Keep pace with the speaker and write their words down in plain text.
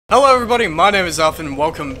Hello everybody, my name is Xaphan and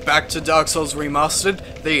welcome back to Dark Souls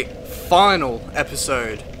Remastered, the final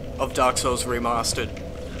episode of Dark Souls Remastered.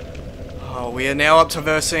 We are now up to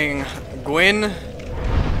versing Gwyn.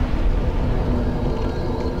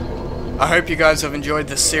 I hope you guys have enjoyed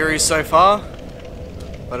this series so far.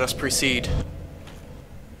 Let us proceed.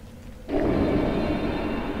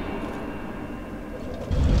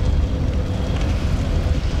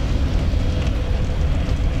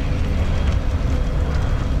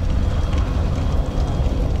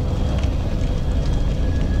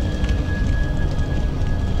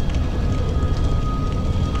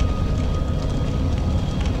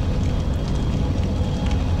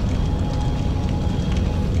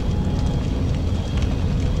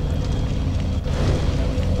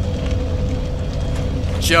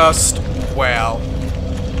 Just wow.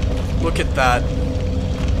 Look at that.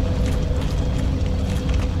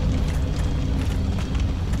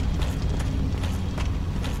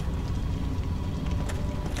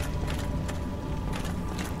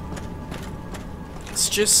 It's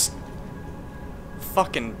just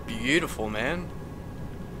fucking beautiful, man.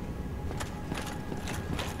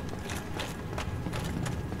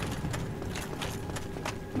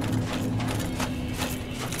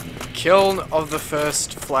 Kiln of the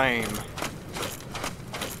First Flame.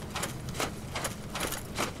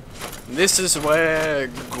 This is where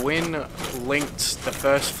Gwyn linked the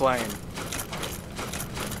first flame.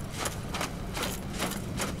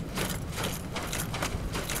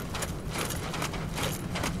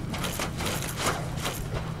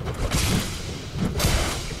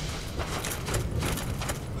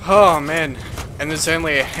 Oh man, and there's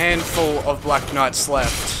only a handful of Black Knights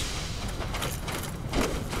left.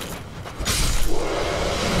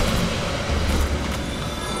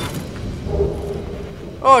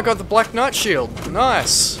 Oh, I got the Black Knight shield.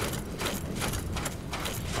 Nice.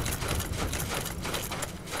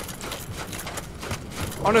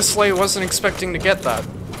 Honestly, wasn't expecting to get that.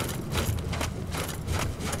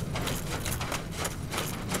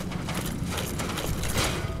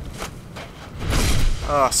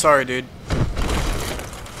 Oh, sorry, dude.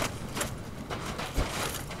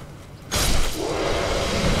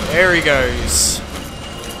 There he goes.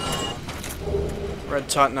 Red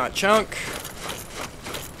Titanite chunk.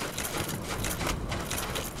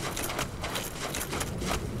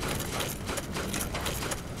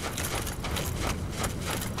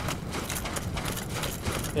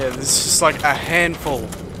 Yeah, this is just like a handful.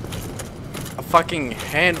 A fucking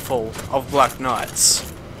handful of Black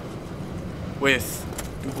Knights. With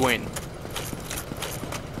Gwyn.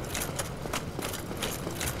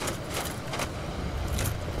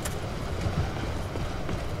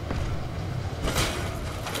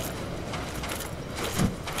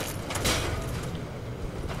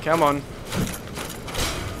 Come on.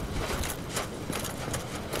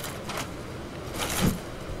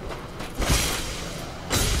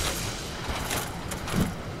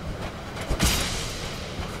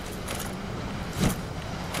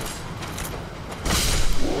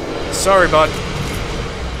 Sorry, bud.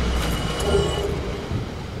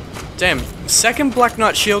 Damn, second Black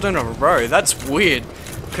Knight shield in a row. That's weird.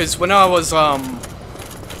 Because when I was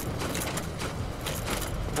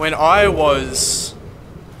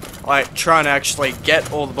like trying to actually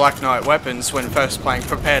get all the Black Knight weapons when first playing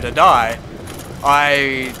Prepare to Die,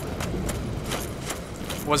 I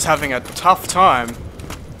was having a tough time.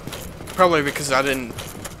 Probably because I didn't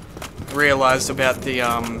realize about the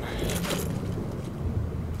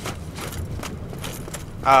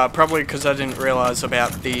probably because I didn't realize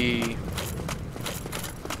about the...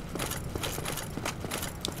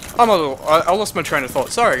 I lost my train of thought.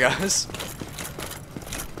 Sorry, guys.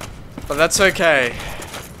 But that's okay.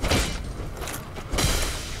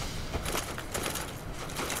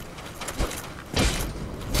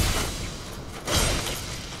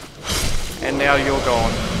 And now you're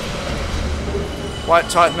gone. White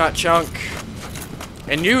Titanite chunk.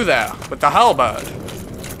 And you there, with the halberd.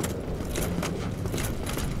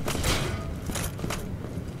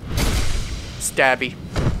 Stabby.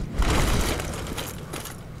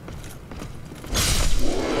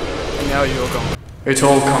 And now you're gone. It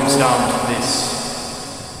all comes down to this.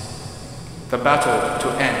 The battle to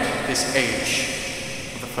end this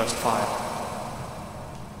age of the first fire.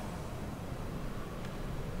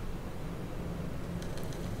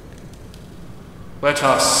 Let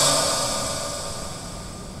us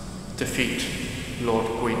defeat Lord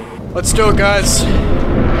Gwyn. Let's do it, guys.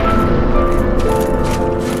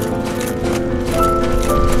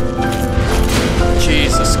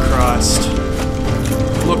 Jesus Christ.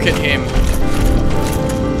 Look at him.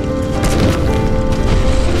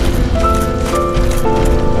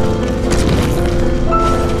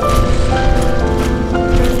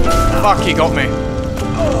 Fuck, he got me.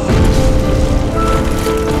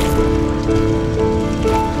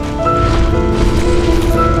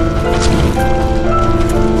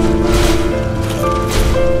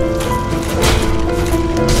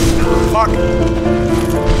 Fuck.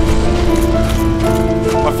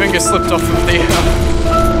 My finger slipped off of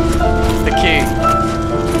the key.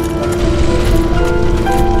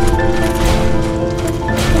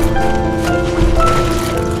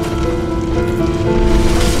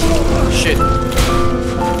 Shit.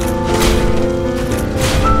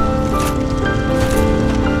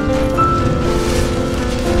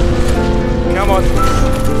 Come on.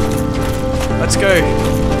 Let's go.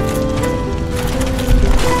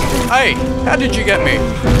 Hey, how did you get me?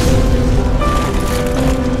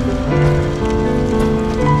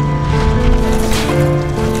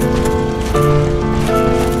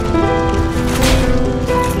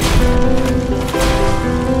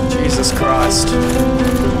 Jesus Christ.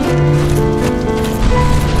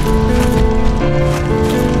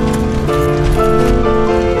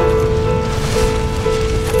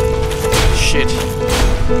 Shit.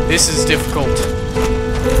 This is difficult.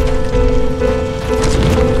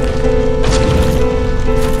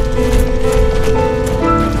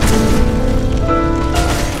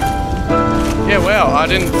 Yeah, wow, I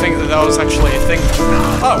didn't think that was actually a thing.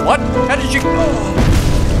 Oh, what? How did you...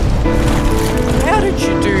 How did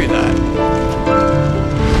you do that?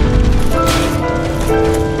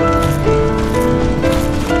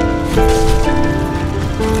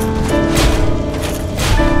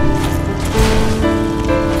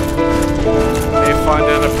 May find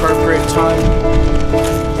an appropriate time.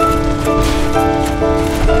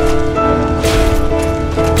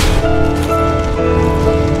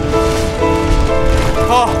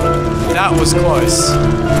 Oh, that was close.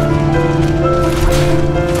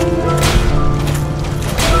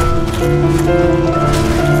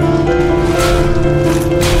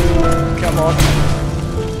 Come on.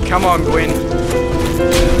 Come on, Gwyn.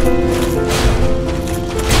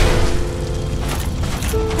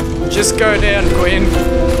 Just go down, Gwyn.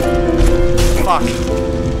 Fuck.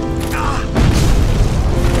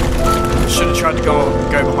 Should have tried to go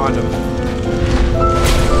behind him.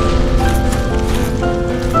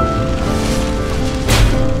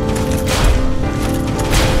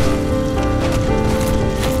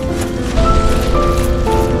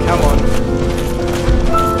 Come on.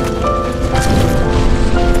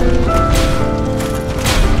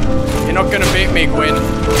 You're not gonna beat me, Gwyn.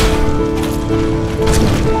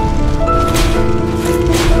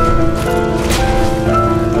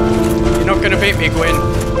 You're not gonna beat me, Gwyn.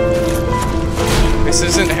 This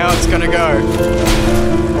isn't how it's gonna go.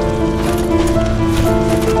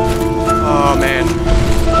 Oh, man.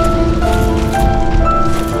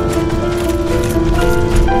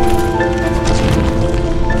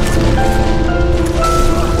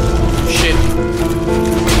 Shit.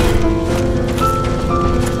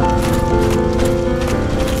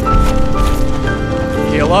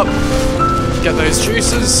 Heal up. Get those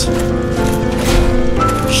juices.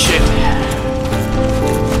 Shit.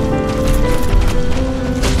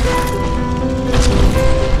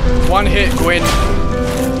 One hit, Gwyn.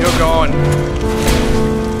 You're gone.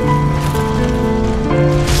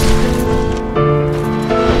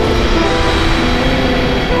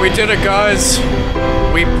 We did it, guys.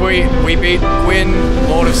 We beat Gwyn,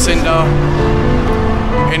 Lord of Cinder,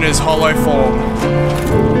 in his hollow form.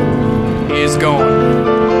 He is gone.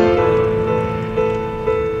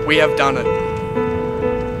 We have done it.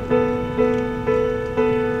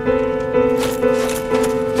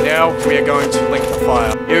 Now we are going to link the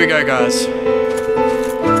fire. Here we go, guys.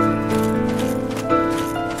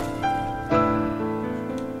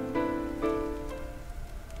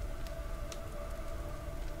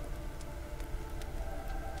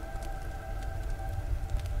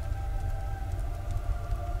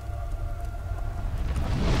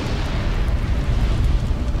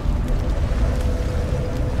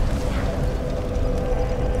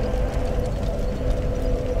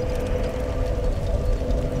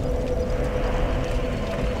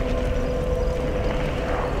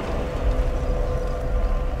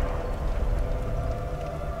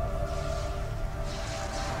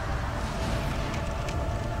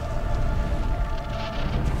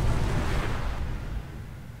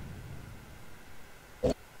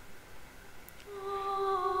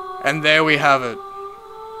 And there we have it.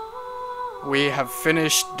 We have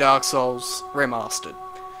finished Dark Souls Remastered.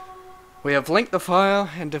 We have linked the fire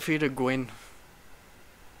and defeated Gwyn.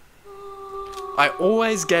 I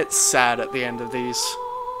always get sad at the end of these.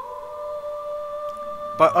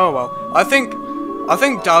 But oh well. I think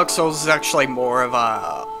Dark Souls is actually more of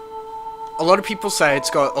a lot of people say it's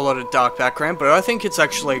got a lot of dark background, but I think it's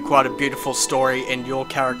actually quite a beautiful story in your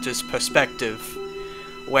character's perspective.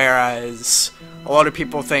 Whereas a lot of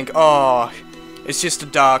people think, oh, it's just a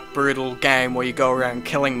dark, brutal game where you go around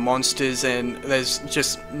killing monsters and there's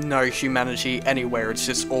just no humanity anywhere, it's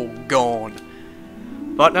just all gone.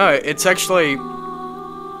 But no, it's actually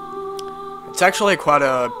quite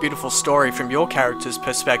a beautiful story from your character's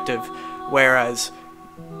perspective, whereas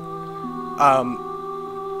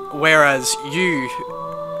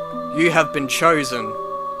you have been chosen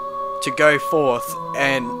to go forth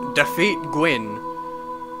and defeat Gwyn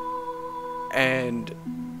and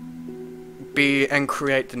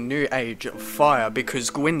create the new age of fire, because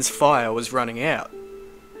Gwyn's fire was running out,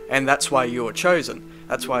 and that's why you were chosen.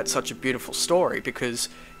 That's why it's such a beautiful story, because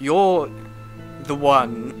you're the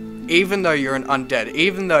one, even though you're an undead,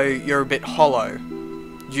 even though you're a bit hollow,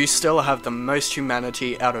 you still have the most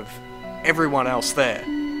humanity out of everyone else there.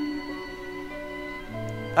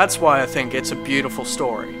 That's why I think it's a beautiful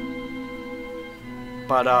story.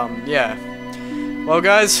 But yeah. Well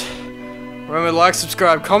guys, remember to like,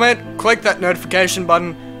 subscribe, comment, click that notification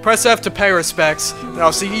button, press F to pay respects, and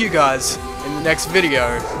I'll see you guys in the next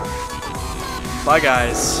video. Bye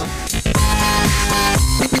guys.